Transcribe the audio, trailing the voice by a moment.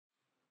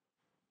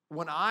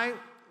When I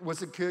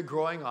was a kid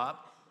growing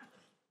up,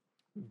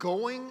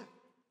 going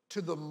to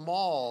the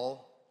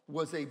mall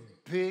was a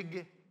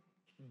big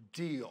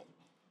deal.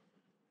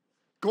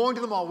 Going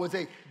to the mall was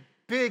a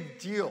big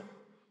deal.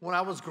 When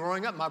I was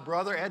growing up, my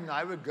brother Ed and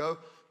I would go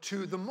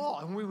to the mall.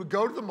 And when we would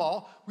go to the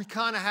mall, we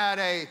kind of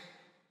had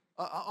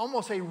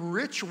almost a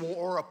ritual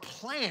or a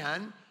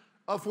plan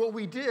of what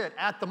we did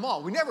at the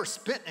mall. We never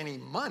spent any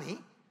money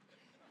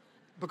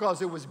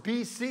because it was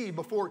BC,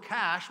 before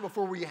cash,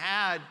 before we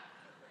had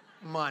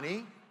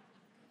money.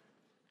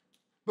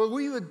 But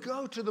we would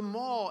go to the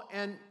mall,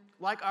 and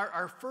like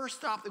our first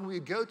stop that we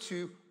would go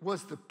to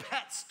was the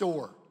pet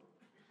store.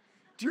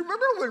 Do you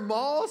remember when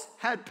malls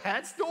had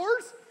pet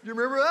stores? Do you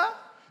remember that?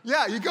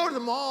 Yeah, you go to the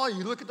mall,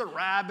 you look at the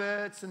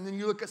rabbits, and then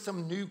you look at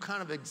some new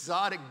kind of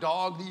exotic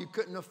dog that you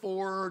couldn't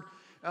afford.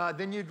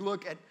 Then you'd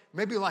look at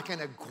maybe like an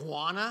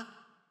iguana.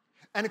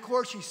 And of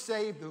course, you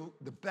save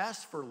the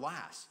best for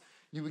last.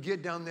 You would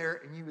get down there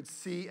and you would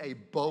see a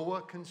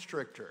boa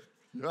constrictor.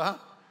 Yeah?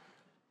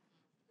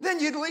 Then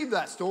you'd leave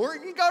that store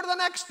and you'd go to the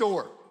next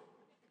store.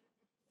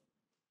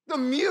 The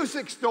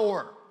music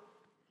store.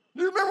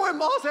 Do you remember when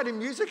malls had a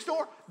music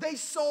store? They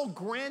sold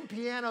grand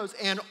pianos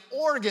and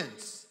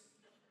organs.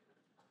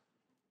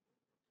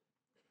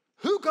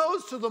 Who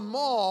goes to the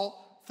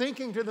mall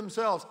thinking to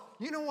themselves,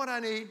 you know what I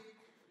need?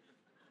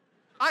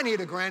 I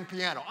need a grand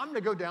piano. I'm going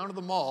to go down to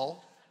the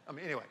mall.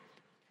 Anyway,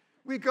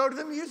 we go to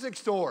the music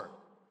store.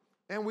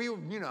 And we,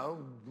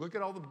 look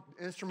at all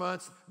the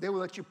instruments. They would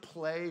let you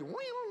play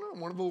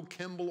one of the little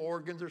Kimball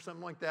organs or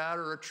something like that,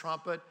 or a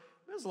trumpet.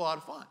 It was a lot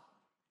of fun.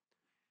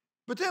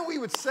 But then we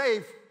would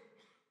save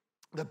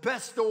the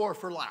best store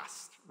for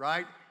last,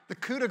 right? The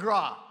coup de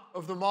grace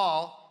of the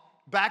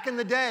mall back in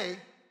the day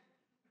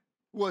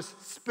was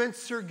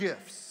Spencer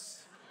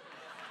Gifts.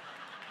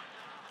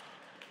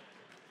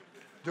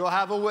 Do I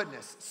have a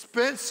witness?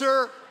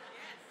 Spencer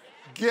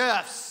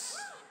Gifts.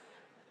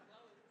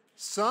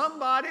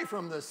 Somebody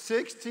from the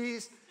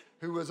 60s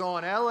who was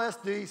on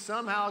LSD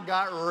somehow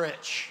got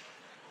rich.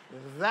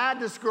 That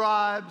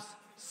describes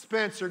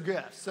Spencer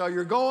Gifts. So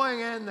you're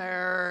going in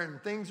there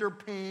and things are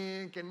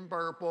pink and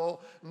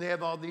purple and they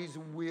have all these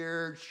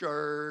weird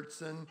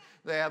shirts and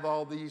they have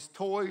all these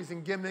toys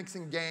and gimmicks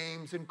and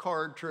games and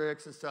card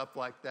tricks and stuff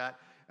like that.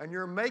 And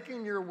you're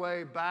making your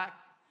way back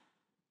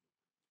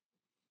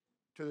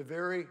to the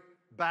very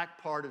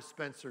back part of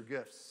Spencer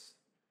Gifts.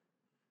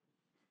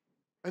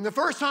 And the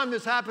first time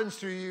this happens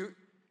to you,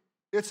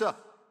 it's a,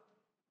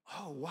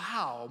 oh,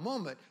 wow,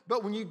 moment.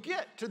 But when you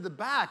get to the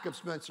back of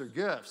Spencer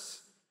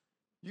Gifts,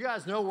 you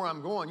guys know where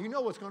I'm going. You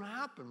know what's going to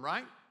happen,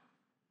 right?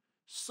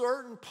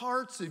 Certain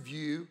parts of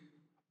you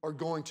are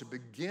going to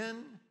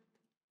begin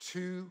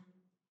to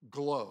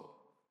glow.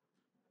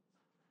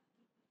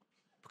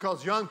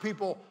 Because young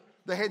people,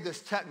 they had this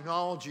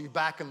technology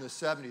back in the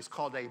 70s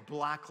called a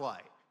black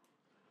light,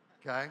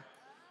 okay?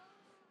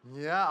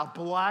 Yeah, a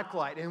black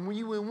light. And when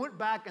you went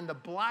back in the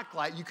black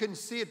light, you couldn't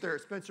see it there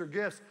at Spencer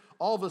Gifts.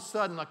 All of a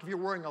sudden, like if you're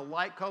wearing a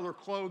light color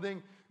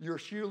clothing, your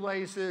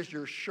shoelaces,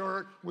 your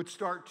shirt would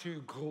start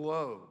to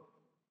glow,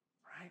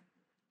 right?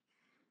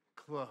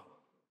 Glow.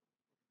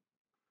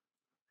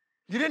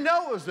 You didn't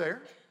know it was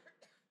there.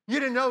 You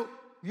didn't know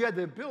you had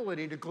the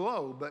ability to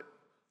glow, but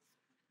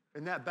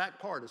in that back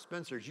part of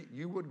Spencer's,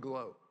 you would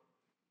glow.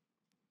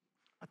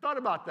 I thought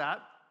about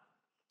that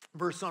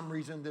for some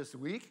reason this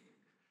week,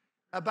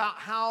 about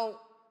how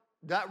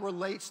that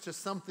relates to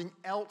something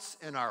else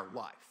in our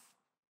life.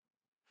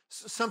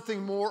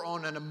 Something more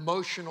on an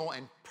emotional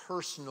and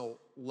personal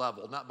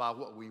level, not by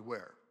what we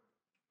wear.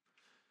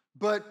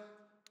 But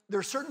there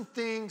are certain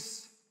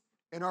things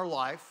in our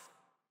life,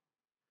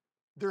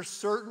 there's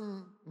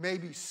certain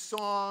maybe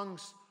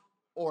songs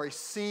or a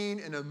scene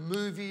in a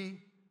movie,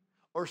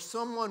 or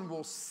someone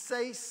will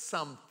say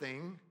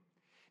something,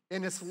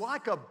 and it's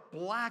like a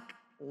black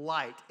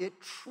light. It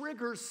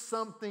triggers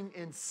something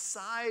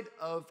inside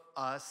of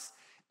us,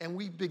 and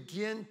we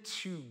begin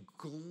to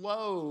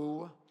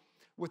glow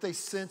with a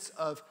sense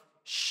of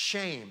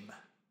shame.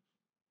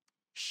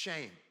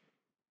 Shame.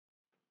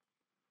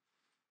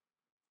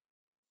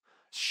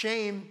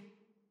 Shame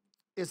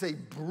is a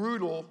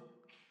brutal,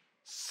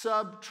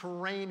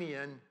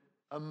 subterranean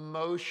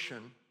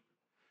emotion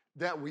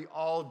that we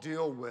all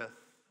deal with,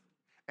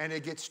 and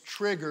it gets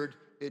triggered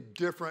at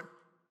different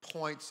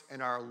points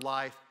in our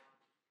life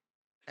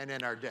and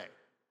in our day.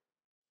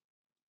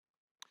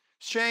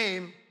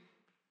 Shame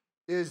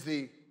is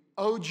the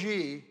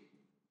OG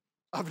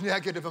of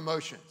negative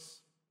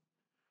emotions.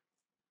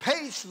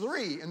 Page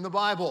 3 in the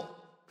Bible.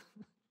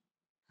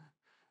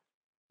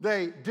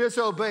 They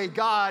disobey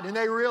God and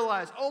they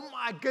realize, oh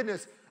my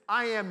goodness,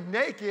 I am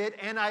naked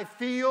and I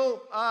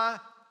feel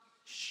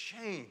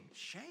shame.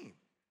 Shame.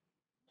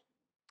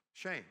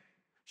 Shame.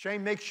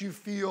 Shame makes you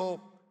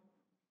feel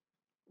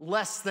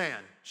less than.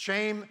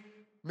 Shame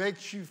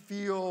makes you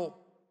feel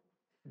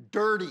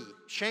dirty.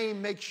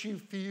 Shame makes you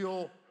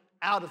feel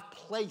out of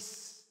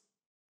place.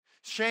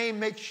 Shame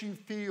makes you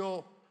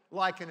feel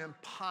like an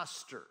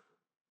imposter.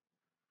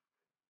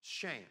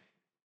 Shame.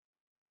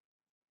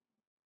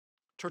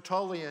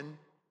 Tertullian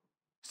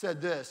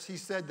said this. He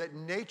said that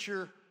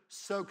nature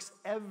soaks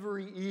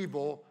every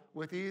evil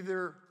with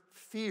either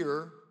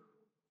fear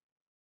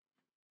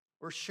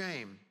or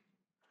shame.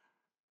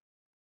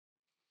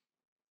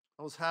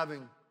 I was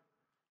having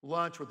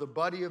lunch with a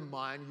buddy of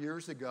mine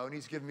years ago, and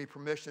he's given me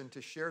permission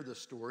to share this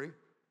story.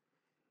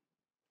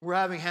 We're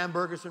having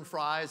hamburgers and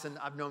fries, and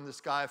I've known this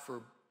guy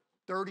for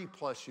 30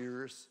 plus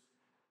years.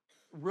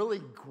 Really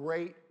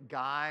great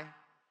guy,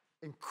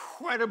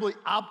 incredibly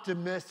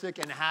optimistic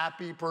and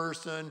happy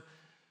person,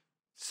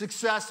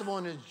 successful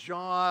in his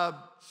job,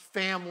 his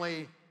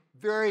family,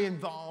 very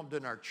involved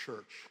in our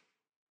church.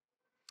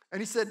 And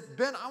he said,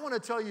 Ben, I want to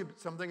tell you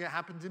something that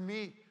happened to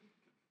me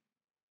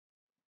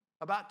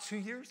about 2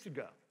 years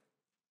ago.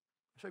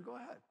 I said, go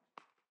ahead.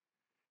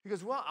 He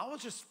goes, well,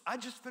 I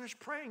just finished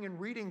praying and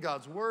reading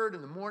God's word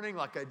in the morning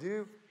like I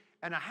do,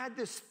 and I had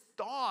this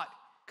thought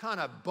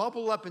kind of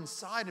bubble up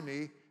inside of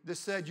me that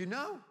said, you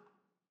know,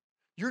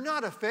 you're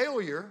not a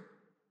failure.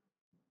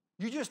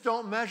 You just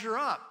don't measure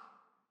up.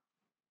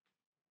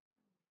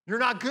 You're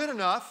not good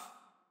enough,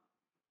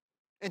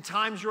 and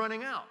time's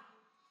running out.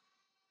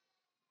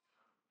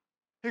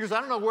 He goes, I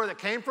don't know where that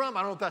came from. I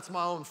don't know if that's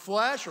my own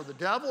flesh or the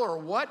devil or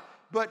what,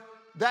 but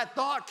that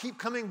thought keep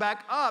coming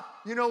back up.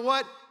 You know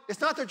what? It's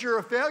not that you're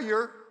a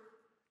failure.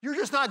 You're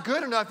just not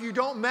good enough. You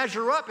don't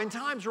measure up, and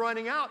time's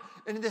running out.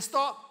 And this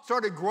thought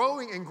started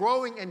growing and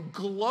growing and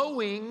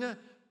glowing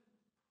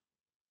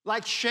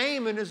like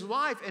shame in his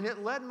life, and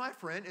it led my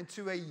friend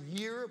into a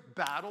year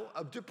battle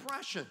of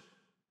depression.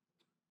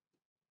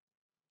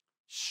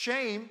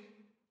 Shame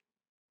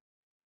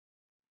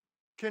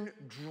can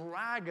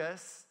drag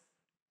us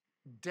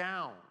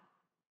down,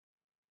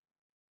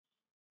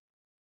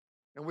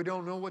 and we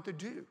don't know what to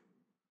do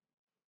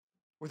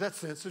with that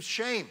sense of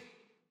shame.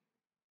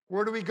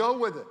 Where do we go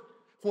with it?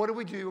 What do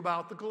we do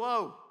about the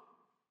glow?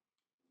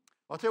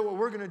 I'll tell you what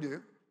we're going to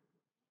do,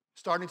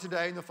 starting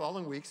today and the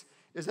following weeks,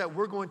 is that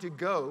we're going to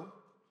go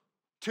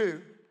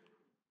to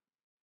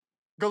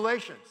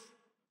Galatians.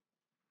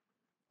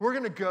 We're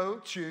going to go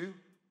to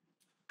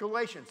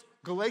Galatians.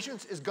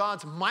 Galatians is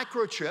God's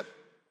microchip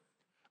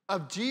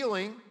of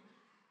dealing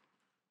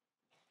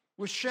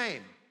with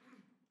shame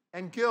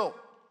and guilt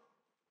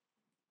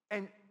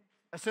and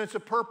a sense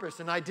of purpose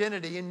and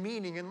identity and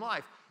meaning in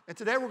life. And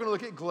today we're going to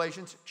look at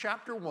Galatians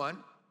chapter 1,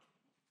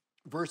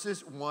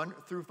 verses 1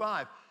 through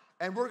 5.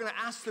 And we're going to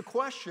ask the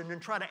question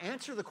and try to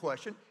answer the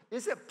question,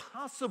 is it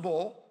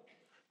possible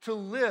to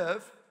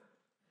live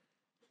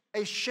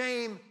a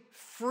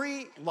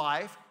shame-free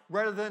life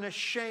rather than a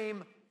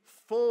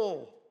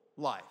shame-full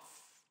life?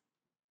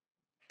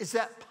 Is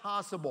that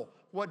possible?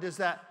 What does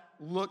that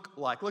look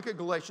like? Look at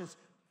Galatians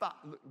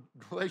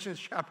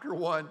chapter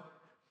 1,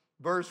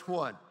 verse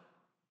 1.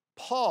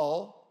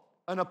 Paul,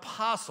 an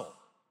apostle,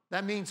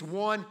 that means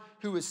one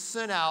who is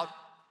sent out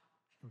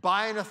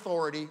by an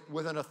authority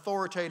with an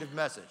authoritative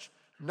message,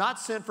 not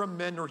sent from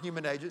men or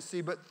human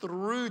agency, but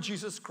through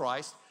Jesus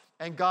Christ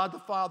and God the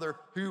Father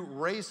who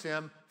raised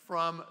him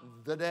from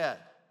the dead.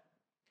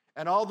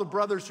 And all the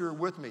brothers who are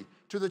with me,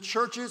 to the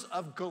churches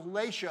of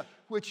Galatia,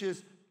 which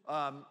is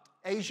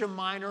Asia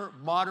Minor,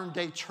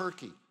 modern-day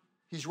Turkey.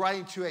 He's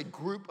writing to a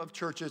group of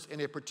churches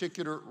in a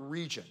particular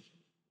region.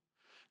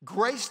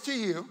 Grace to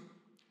you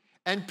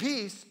and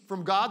peace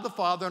from God the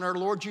Father and our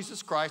Lord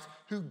Jesus Christ,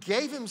 who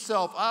gave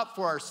himself up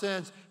for our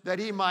sins that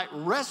he might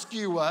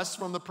rescue us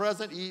from the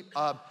present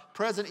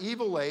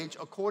evil age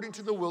according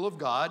to the will of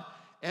God,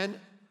 and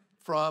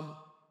from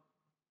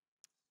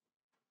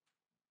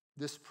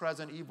this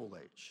present evil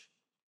age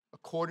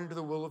according to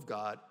the will of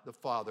God the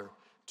Father,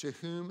 to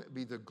whom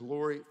be the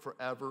glory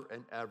forever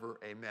and ever.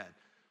 Amen.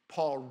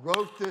 Paul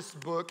wrote this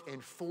book in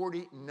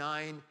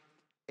 49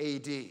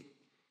 AD.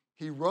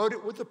 He wrote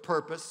it with the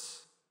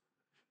purpose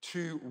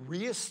to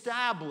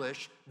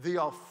reestablish the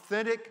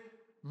authentic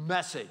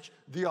message,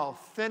 the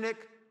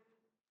authentic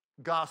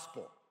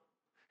gospel.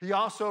 He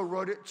also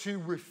wrote it to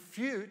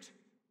refute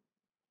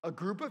a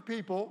group of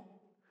people,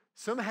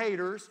 some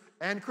haters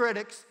and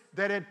critics,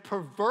 that had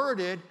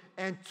perverted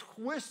and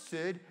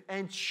twisted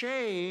and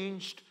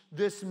changed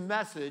this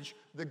message,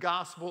 the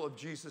gospel of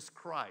Jesus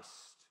Christ.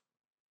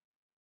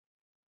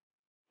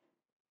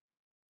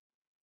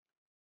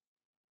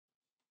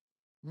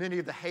 Many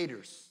of the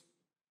haters,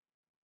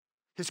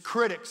 his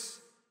critics,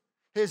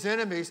 his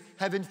enemies,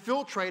 have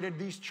infiltrated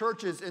these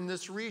churches in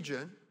this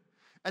region,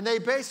 and they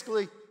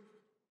basically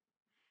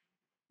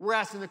were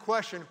asking the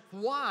question,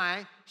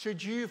 why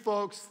should you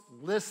folks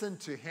listen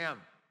to him?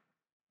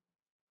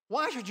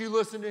 Why should you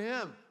listen to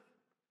him?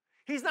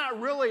 He's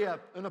not really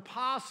an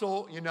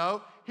apostle, you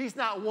know. He's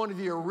not one of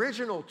the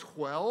original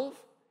 12.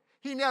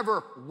 He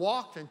never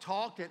walked and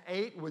talked and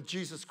ate with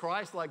Jesus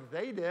Christ like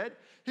they did.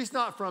 He's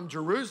not from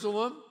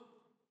Jerusalem.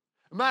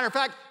 As a matter of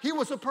fact, he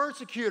was a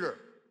persecutor.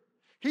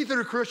 He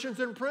threw Christians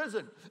in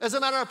prison. As a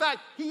matter of fact,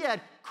 he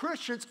had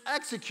Christians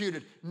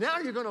executed. Now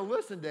you're going to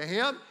listen to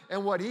him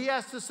and what he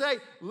has to say.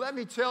 Let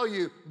me tell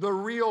you the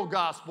real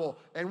gospel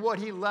and what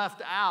he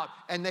left out.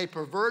 And they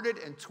perverted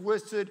and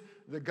twisted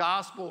the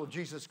gospel of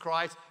Jesus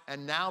Christ.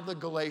 And now the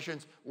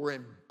Galatians were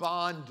in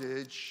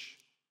bondage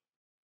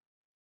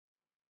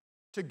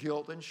to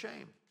guilt and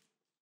shame.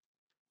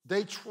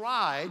 They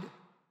tried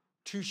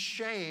to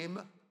shame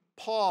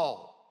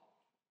Paul,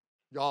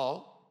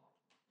 y'all.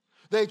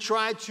 They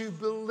tried to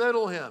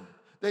belittle him.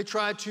 They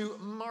tried to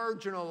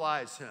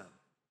marginalize him.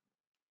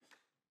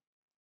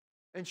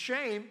 And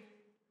shame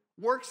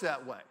works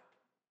that way.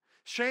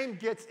 Shame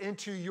gets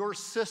into your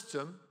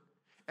system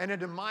and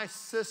into my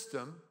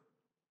system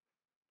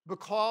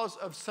because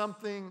of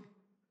something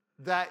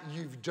that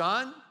you've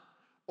done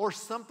or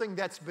something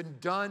that's been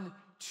done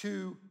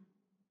to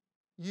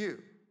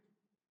you.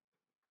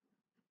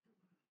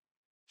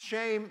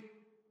 Shame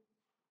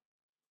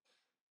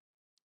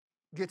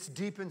gets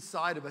deep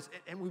inside of us,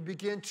 and we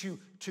begin to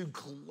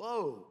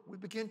glow. We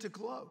begin to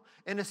glow.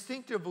 And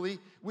instinctively,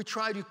 we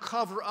try to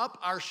cover up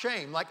our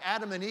shame. Like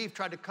Adam and Eve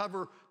tried to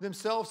cover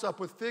themselves up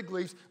with fig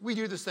leaves, we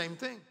do the same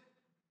thing.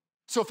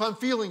 So if I'm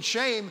feeling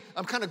shame,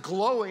 I'm kind of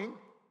glowing.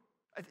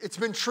 It's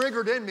been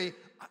triggered in me.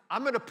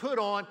 I'm going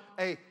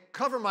to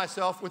cover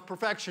myself with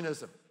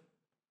perfectionism.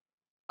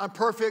 I'm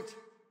perfect.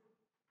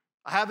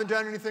 I haven't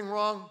done anything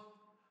wrong.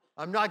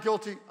 I'm not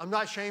guilty. I'm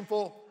not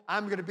shameful.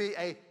 I'm going to be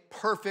a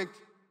perfect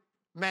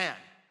man.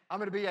 I'm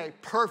going to be a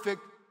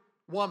perfect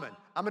woman.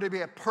 I'm going to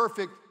be a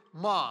perfect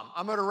mom.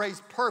 I'm going to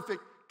raise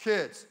perfect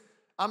kids.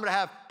 I'm going to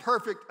have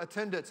perfect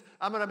attendance.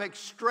 I'm going to make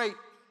straight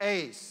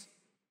A's.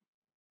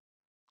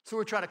 So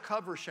we try to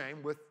cover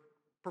shame with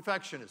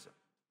perfectionism.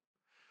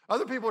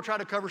 Other people try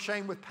to cover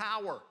shame with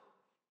power.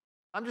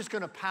 I'm just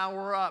going to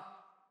power up.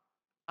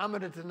 I'm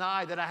going to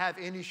deny that I have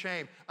any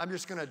shame. I'm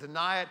just going to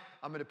deny it.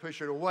 I'm going to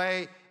push it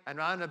away.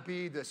 And I'm going to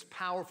be this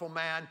powerful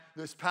man,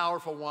 this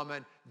powerful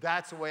woman.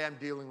 That's the way I'm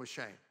dealing with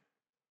shame.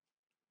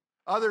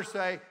 Others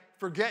say,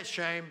 forget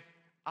shame.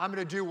 I'm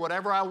going to do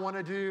whatever I want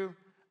to do.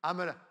 I'm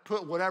going to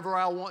put whatever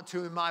I want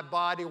to in my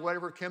body,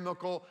 whatever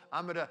chemical.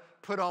 I'm going to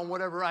put on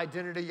whatever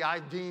identity I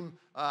deem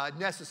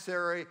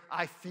necessary,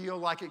 I feel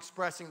like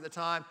expressing at the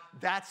time.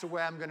 That's the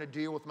way I'm going to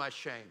deal with my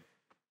shame.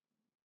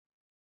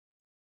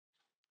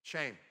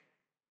 Shame.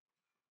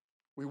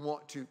 We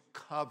want to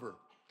cover.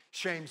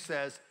 Shame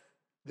says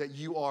that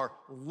you are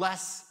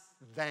less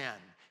than.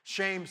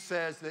 Shame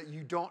says that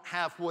you don't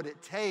have what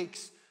it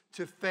takes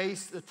to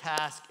face the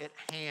task at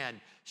hand.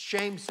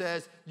 Shame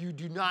says you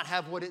do not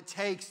have what it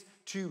takes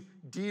to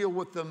deal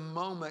with the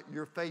moment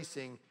you're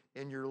facing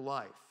in your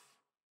life.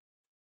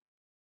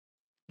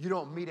 You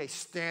don't meet a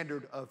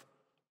standard of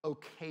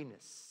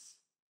okayness.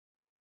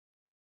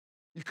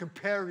 You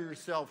compare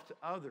yourself to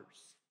others.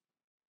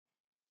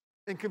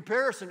 And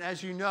comparison,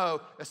 as you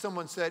know, as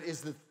someone said,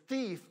 is the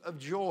thief of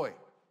joy.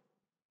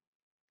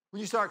 When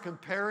you start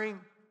comparing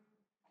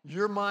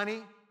your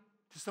money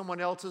to someone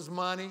else's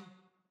money,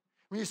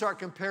 when you start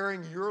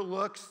comparing your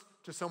looks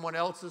to someone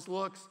else's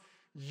looks,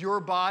 your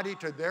body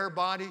to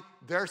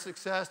their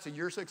success to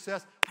your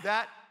success,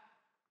 that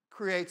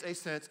creates a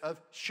sense of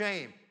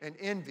shame and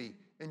envy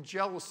and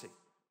jealousy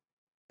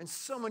and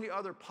so many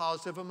other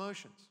positive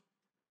emotions.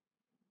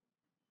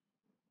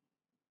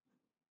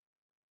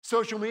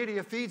 Social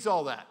media feeds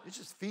all that. It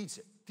just feeds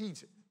it,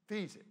 feeds it,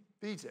 feeds it,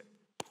 feeds it.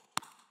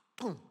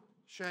 Boom.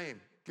 Shame,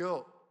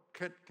 guilt,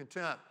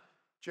 contempt,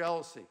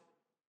 jealousy,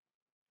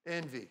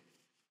 envy,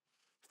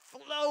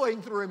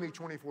 flowing through me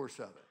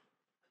 24/7.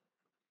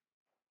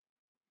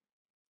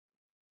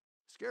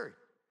 Scary.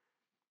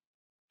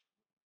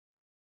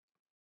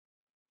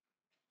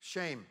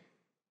 Shame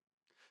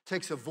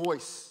takes a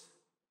voice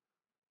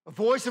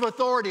of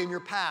authority in your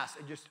past,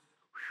 and just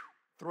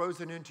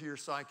throws it into your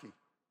psyche.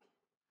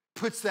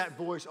 Puts that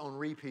voice on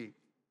repeat.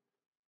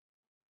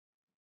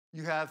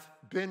 You have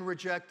been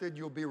rejected,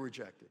 you'll be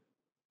rejected.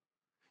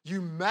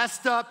 You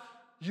messed up,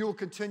 you will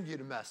continue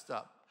to mess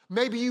up.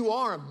 Maybe you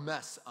are a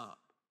mess up.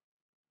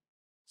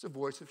 It's a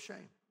voice of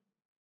shame.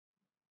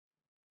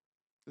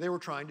 They were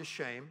trying to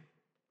shame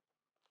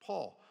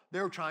Paul. They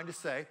were trying to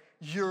say,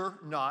 you're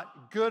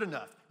not good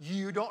enough.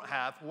 You don't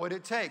have what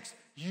it takes.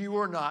 You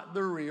are not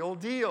the real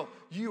deal.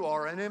 You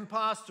are an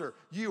imposter.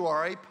 You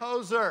are a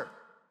poser.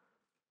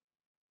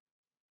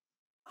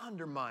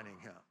 Undermining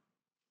him.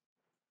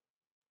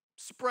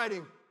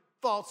 Spreading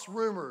false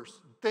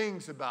rumors,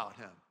 things about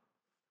him.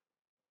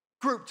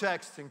 Group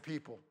texting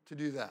people to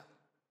do that.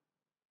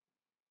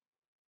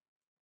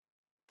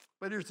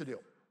 But here's the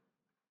deal.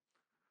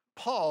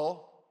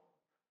 Paul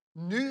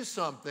knew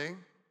something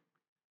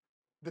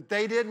that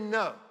they didn't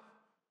know.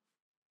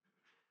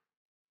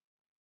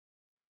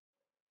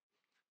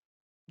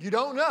 You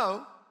don't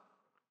know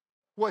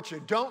what you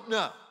don't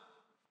know.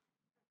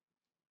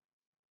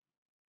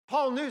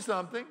 Paul knew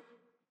something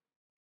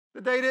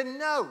that they didn't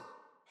know.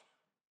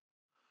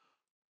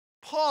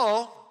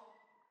 Paul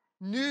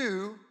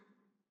knew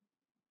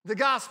the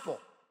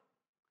gospel.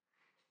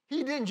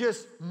 He didn't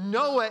just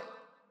know it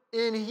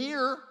in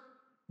here,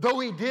 though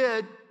he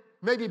did,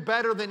 maybe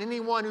better than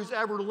anyone who's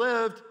ever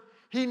lived.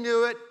 He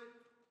knew it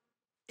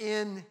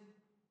in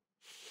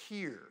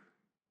here.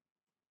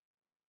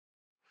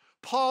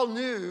 Paul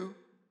knew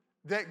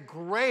that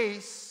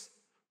grace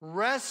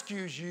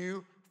rescues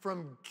you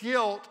from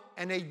guilt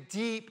and a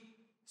deep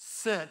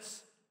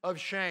sense of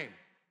shame.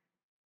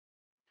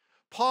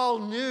 Paul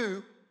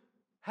knew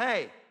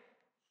hey,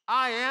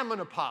 I am an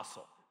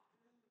apostle.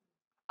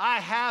 I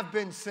have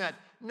been sent,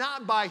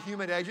 not by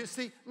human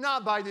agency,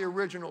 not by the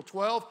original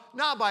 12,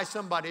 not by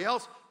somebody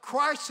else.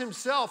 Christ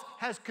himself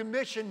has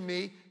commissioned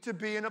me to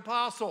be an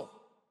apostle.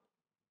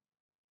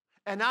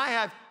 And I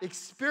have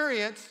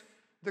experienced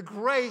the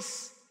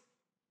grace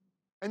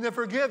and the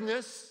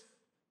forgiveness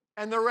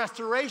and the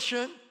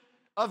restoration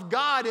of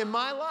God in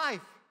my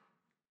life.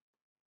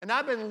 And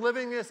I've been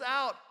living this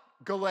out,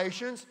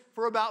 Galatians,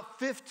 for about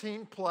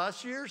 15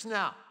 plus years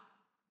now.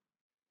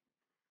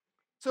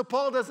 So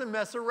Paul doesn't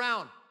mess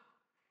around.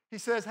 He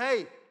says,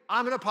 hey,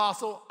 I'm an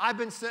apostle. I've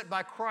been sent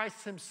by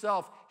Christ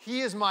himself.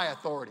 He is my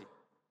authority.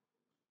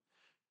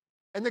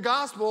 And the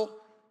gospel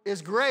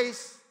is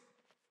grace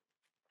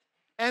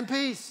and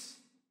peace.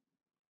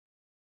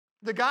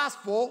 The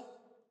gospel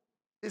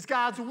is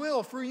God's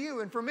will for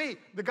you and for me.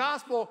 The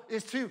gospel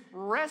is to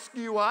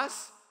rescue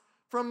us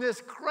from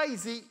this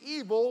crazy,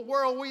 evil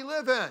world we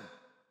live in.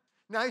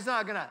 Now, he's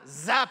not going to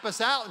zap us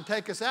out and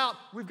take us out.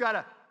 We've got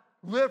to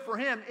live for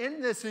him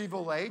in this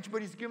evil age,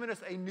 but he's given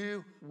us a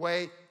new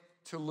way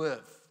to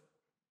live.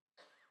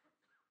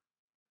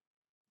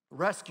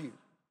 Rescue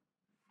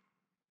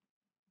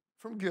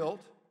from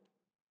guilt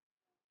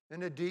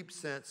and a deep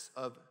sense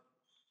of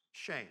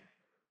shame.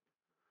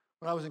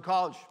 When I was in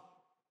college,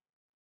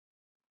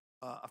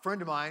 a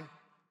friend of mine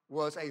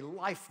was a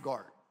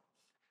lifeguard.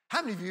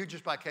 How many of you,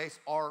 just by case,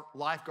 are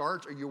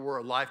lifeguards or you were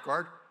a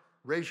lifeguard?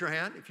 Raise your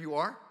hand if you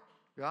are.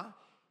 Yeah?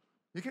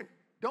 You can,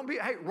 don't be,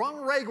 hey,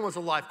 Ronald Reagan was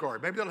a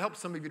lifeguard. Maybe that'll help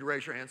some of you to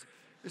raise your hands.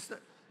 It's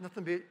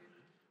nothing be,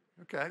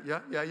 okay,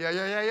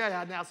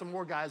 yeah. Now some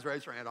more guys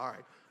raise their hand. All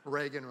right,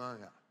 Reagan, well,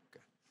 yeah,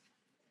 okay.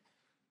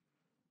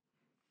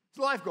 It's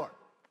a lifeguard.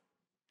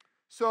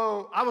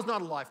 So I was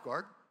not a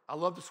lifeguard. I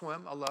love to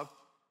swim. I love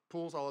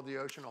pools. I love the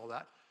ocean, all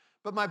that.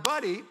 But my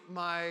buddy,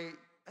 I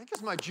think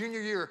it's my junior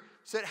year,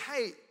 said,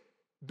 hey,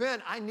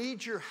 Ben, I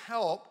need your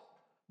help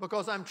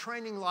because I'm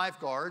training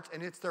lifeguards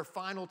and it's their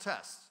final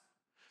test.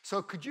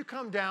 So could you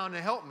come down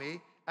and help me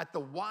at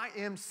the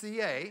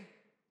YMCA?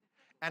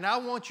 And I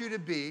want you to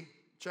be,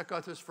 check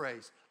out this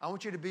phrase, I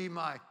want you to be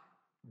my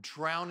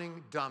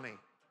drowning dummy.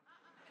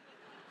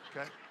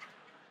 Okay?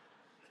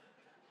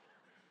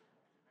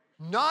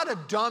 Not a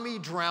dummy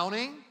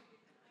drowning.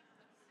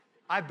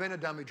 I've been a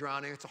dummy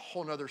drowning. It's a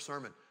whole nother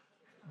sermon.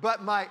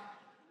 But my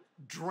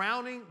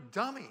drowning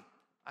dummy.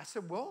 I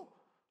said, well,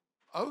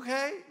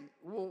 okay,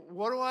 well,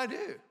 what do I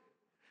do?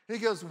 And he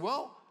goes,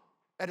 well,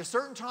 at a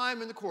certain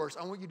time in the course,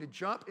 I want you to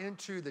jump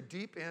into the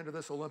deep end of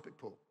this Olympic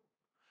pool.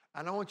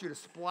 And I want you to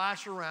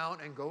splash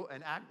around and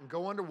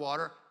go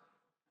underwater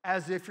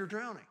as if you're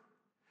drowning.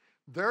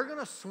 They're going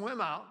to swim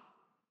out,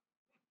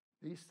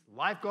 these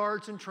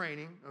lifeguards in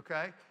training,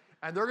 okay?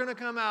 And they're going to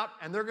come out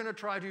and they're going to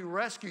try to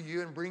rescue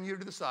you and bring you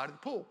to the side of the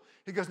pool.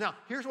 He goes, now,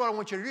 here's what I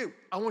want you to do.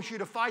 I want you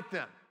to fight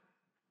them.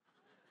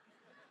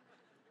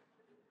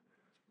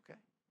 Okay?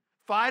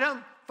 Fight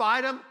them,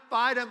 fight them,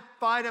 fight them,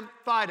 fight them,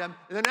 fight them.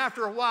 And then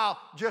after a while,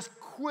 just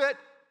quit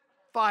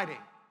fighting.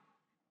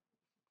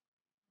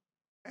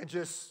 And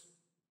just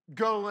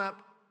go limp,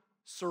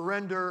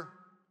 surrender,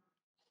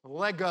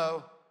 let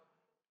go,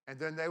 and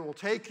then they will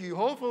take you,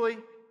 hopefully,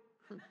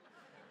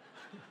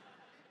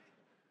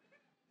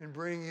 and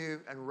bring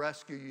you and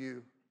rescue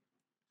you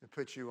and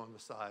put you on the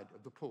side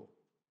of the pool.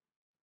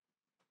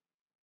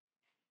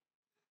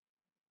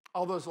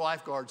 All those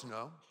lifeguards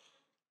know,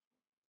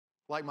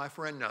 like my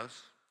friend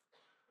knows,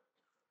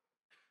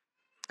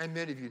 and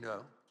many of you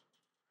know,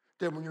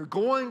 that when you're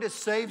going to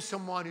save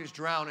someone who's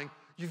drowning,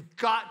 you've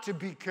got to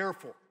be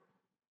careful.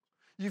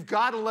 You've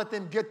got to let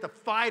them get the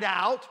fight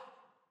out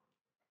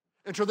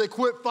until they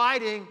quit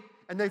fighting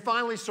and they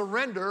finally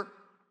surrender.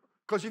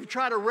 Because if you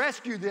try to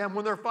rescue them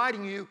when they're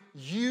fighting you,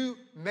 you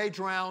may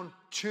drown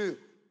too.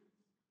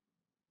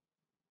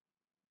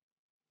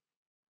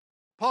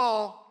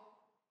 Paul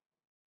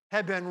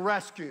had been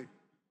rescued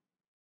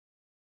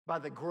by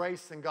the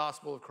grace and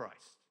gospel of Christ.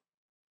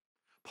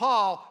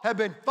 Paul had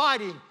been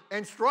fighting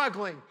and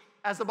struggling,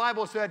 as the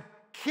Bible said,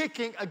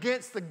 kicking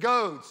against the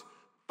goads.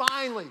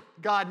 Finally,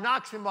 God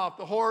knocks him off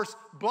the horse,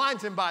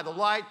 blinds him by the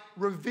light,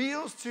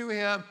 reveals to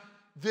him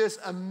this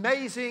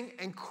amazing,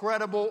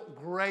 incredible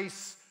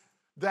grace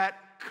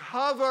that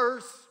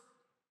covers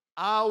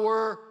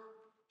our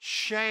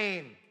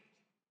shame,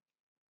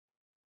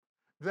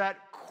 that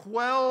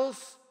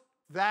quells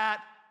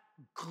that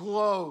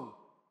glow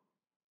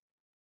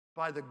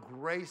by the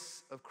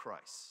grace of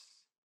Christ.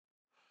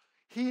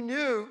 He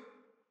knew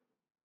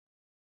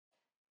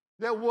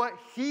that what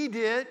he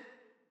did,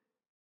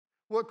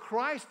 what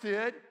Christ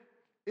did,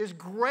 is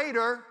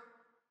greater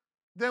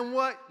than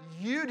what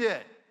you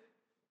did.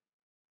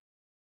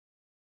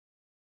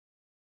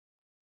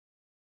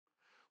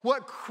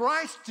 What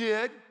Christ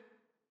did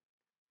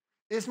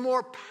is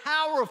more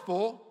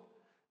powerful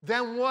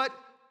than what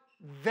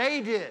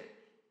they did.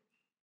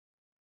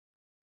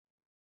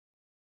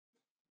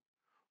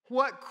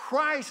 What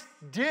Christ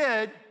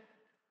did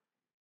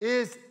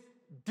is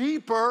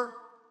deeper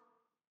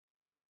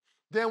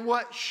than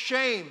what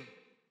shame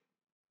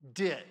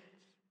did.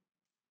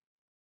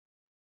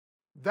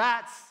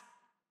 That's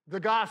the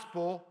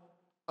gospel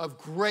of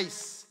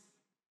grace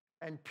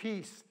and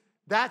peace.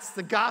 That's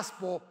the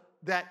gospel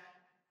that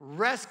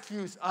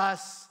rescues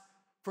us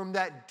from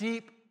that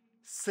deep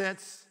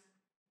sense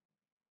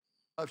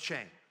of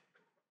shame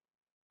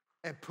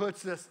and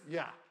puts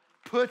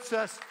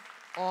us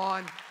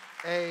on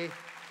a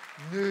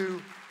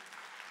new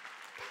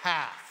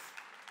path.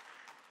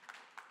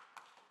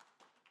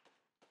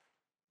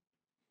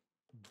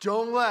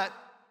 Don't let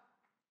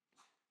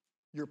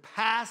your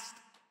past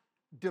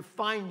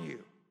define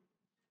you,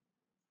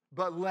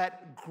 but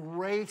let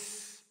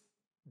grace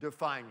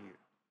define you.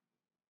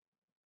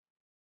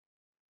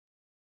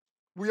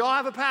 We all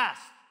have a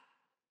past.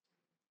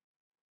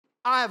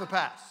 I have a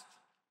past.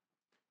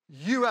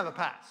 You have a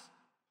past.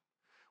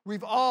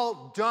 We've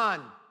all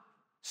done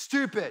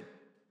stupid,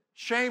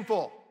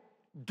 shameful,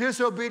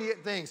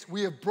 disobedient things.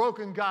 We have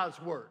broken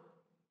God's word.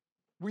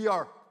 We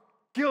are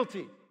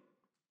guilty.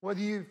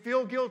 Whether you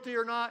feel guilty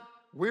or not,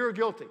 we're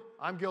guilty.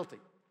 I'm guilty.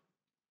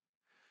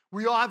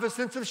 We all have a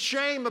sense of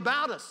shame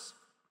about us.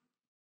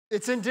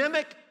 It's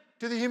endemic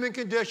to the human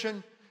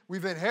condition.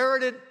 We've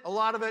inherited a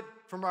lot of it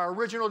from our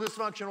original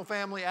dysfunctional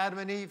family, Adam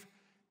and Eve.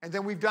 And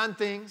then we've done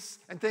things,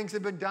 and things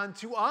have been done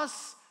to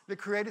us that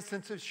create a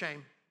sense of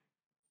shame.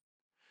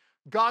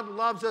 God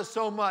loves us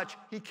so much,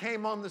 He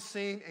came on the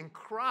scene in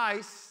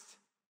Christ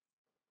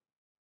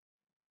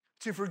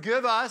to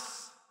forgive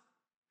us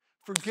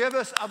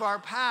of our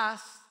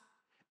past,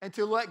 and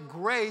to let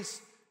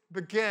grace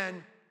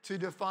begin to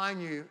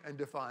define you and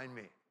define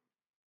me.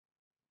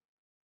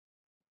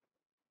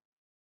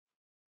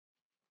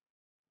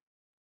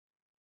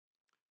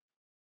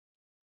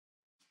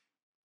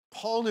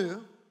 Paul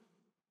knew,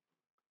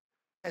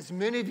 as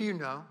many of you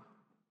know,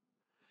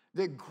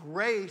 that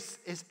grace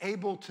is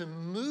able to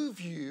move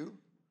you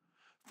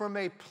from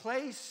a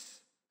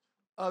place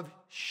of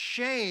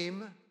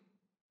shame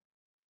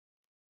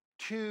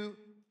to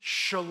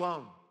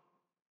shalom.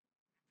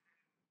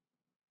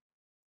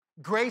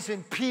 Grace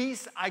and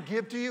peace I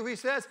give to you, he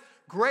says.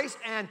 Grace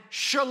and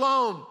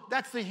shalom.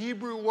 That's the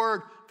Hebrew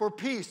word for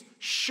peace.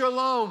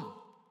 Shalom.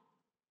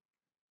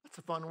 That's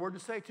a fun word to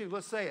say too.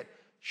 Let's say it.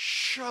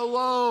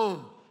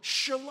 Shalom.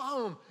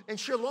 Shalom. And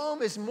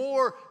shalom is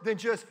more than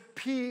just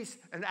peace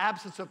and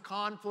absence of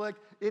conflict.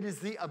 It is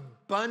the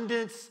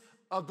abundance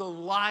of the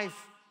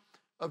life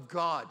of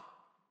God.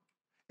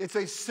 It's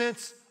a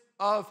sense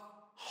of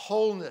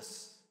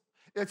wholeness.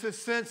 It's a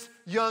sense,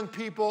 young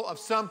people, of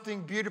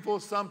something beautiful,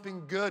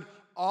 something good.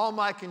 All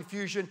my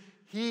confusion,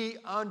 He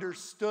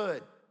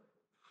understood.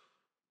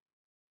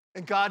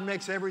 And God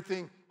makes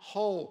everything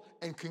whole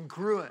and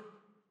congruent.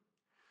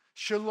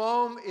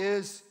 Shalom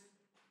is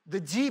the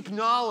deep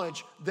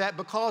knowledge that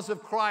because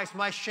of Christ,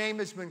 my shame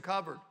has been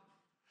covered.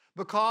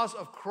 Because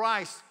of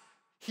Christ,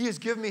 He has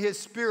given me His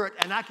Spirit,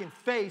 and I can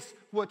face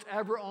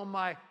whatever on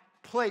my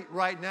plate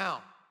right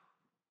now.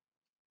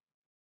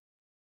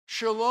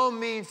 Shalom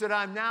means that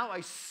I'm now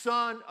a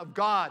son of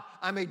God.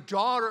 I'm a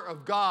daughter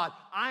of God.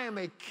 I am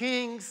a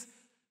king's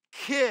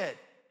kid.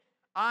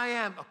 I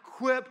am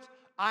equipped,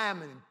 I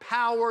am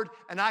empowered,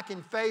 and I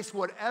can face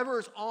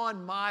whatever's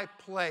on my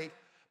plate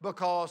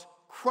because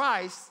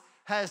Christ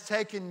has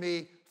taken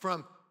me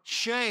from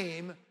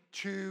shame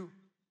to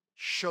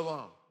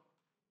shalom.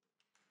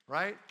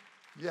 Right?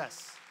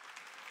 Yes.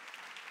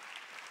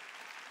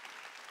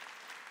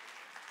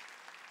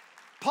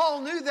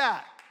 Paul knew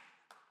that.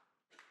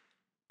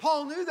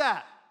 Paul knew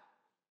that.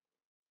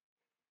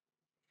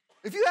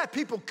 If you had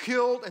people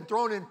killed and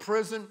thrown in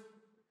prison,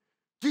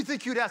 do you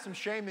think you'd have some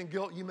shame and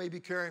guilt you may be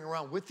carrying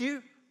around with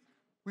you?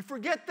 We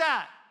forget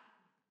that.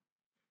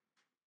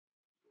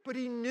 But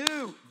he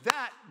knew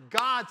that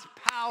God's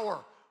power,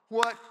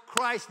 what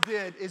Christ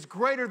did, is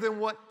greater than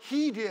what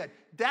he did.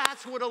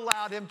 That's what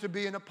allowed him to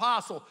be an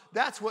apostle.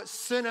 That's what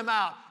sent him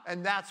out.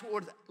 And that's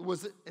what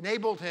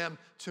enabled him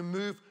to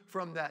move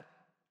from that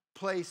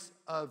place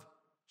of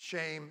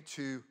shame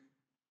to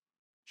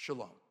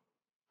shalom.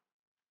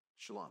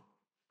 Shalom.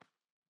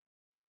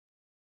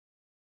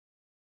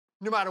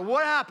 No matter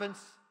what happens,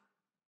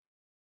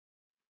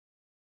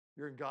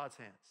 you're in God's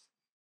hands.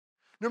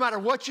 No matter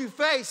what you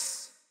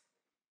face,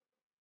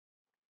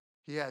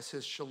 he has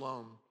his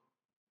shalom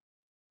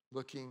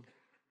looking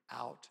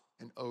out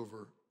and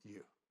over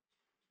you.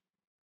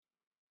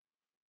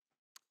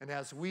 And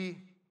as we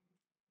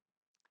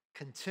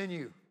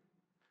continue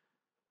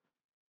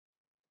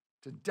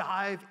to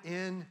dive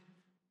in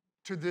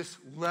to this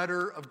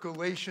letter of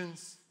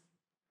Galatians,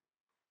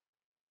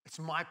 it's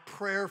my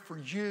prayer for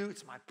you,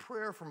 it's my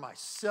prayer for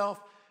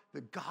myself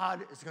that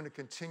God is going to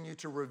continue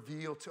to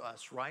reveal to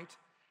us, right?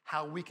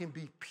 How we can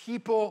be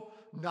people,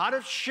 not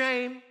of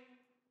shame,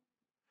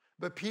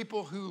 but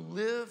people who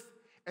live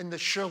in the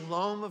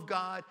shalom of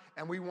God,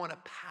 and we want to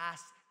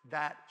pass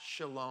that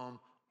shalom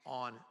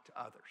on to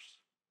others.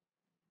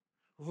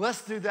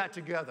 Let's do that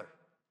together,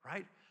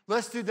 right?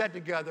 Let's do that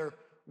together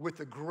with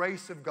the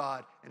grace of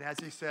God. And as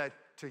he said,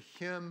 to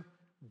him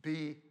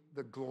be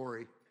the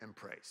glory and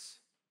praise.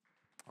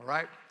 All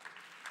right?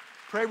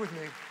 Pray with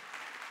me.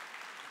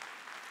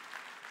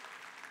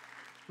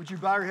 Would you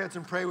bow your heads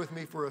and pray with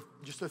me for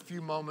just a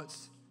few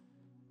moments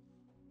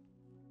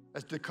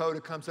as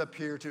Dakota comes up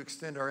here to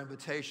extend our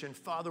invitation?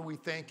 Father, we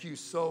thank you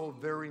so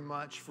very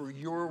much for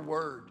your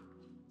word.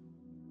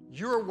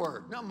 Your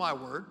word, not my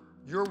word,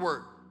 your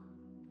word.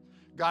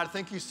 God,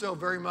 thank you so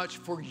very much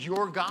for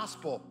your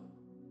gospel,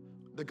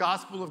 the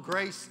gospel of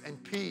grace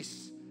and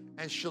peace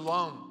and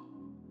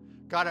shalom.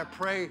 God, I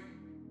pray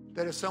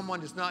that if someone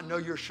does not know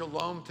your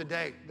shalom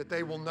today, that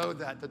they will know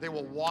that they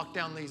will walk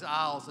down these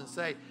aisles and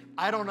say,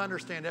 I don't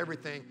understand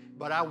everything,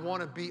 but I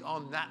want to be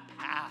on that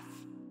path,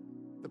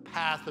 the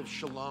path of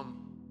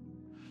shalom.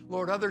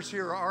 Lord, others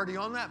here are already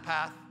on that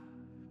path.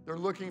 They're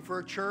looking for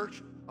a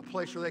church, a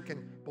place where they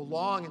can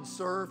belong and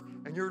serve,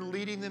 and you're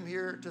leading them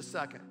here to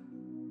Second.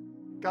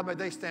 God, may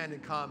they stand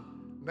and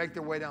come, make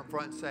their way down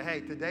front and say, hey,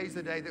 today's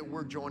the day that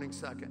we're joining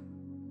Second.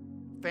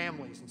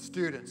 Families and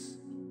students,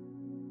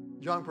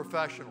 young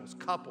professionals,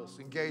 couples,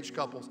 engaged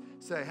couples,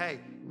 say, hey,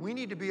 we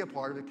need to be a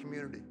part of the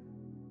community.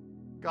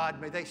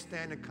 God, may they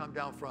stand and come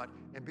down front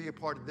and be a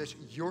part of this,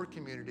 your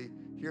community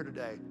here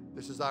today.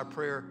 This is our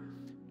prayer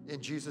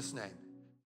in Jesus' name.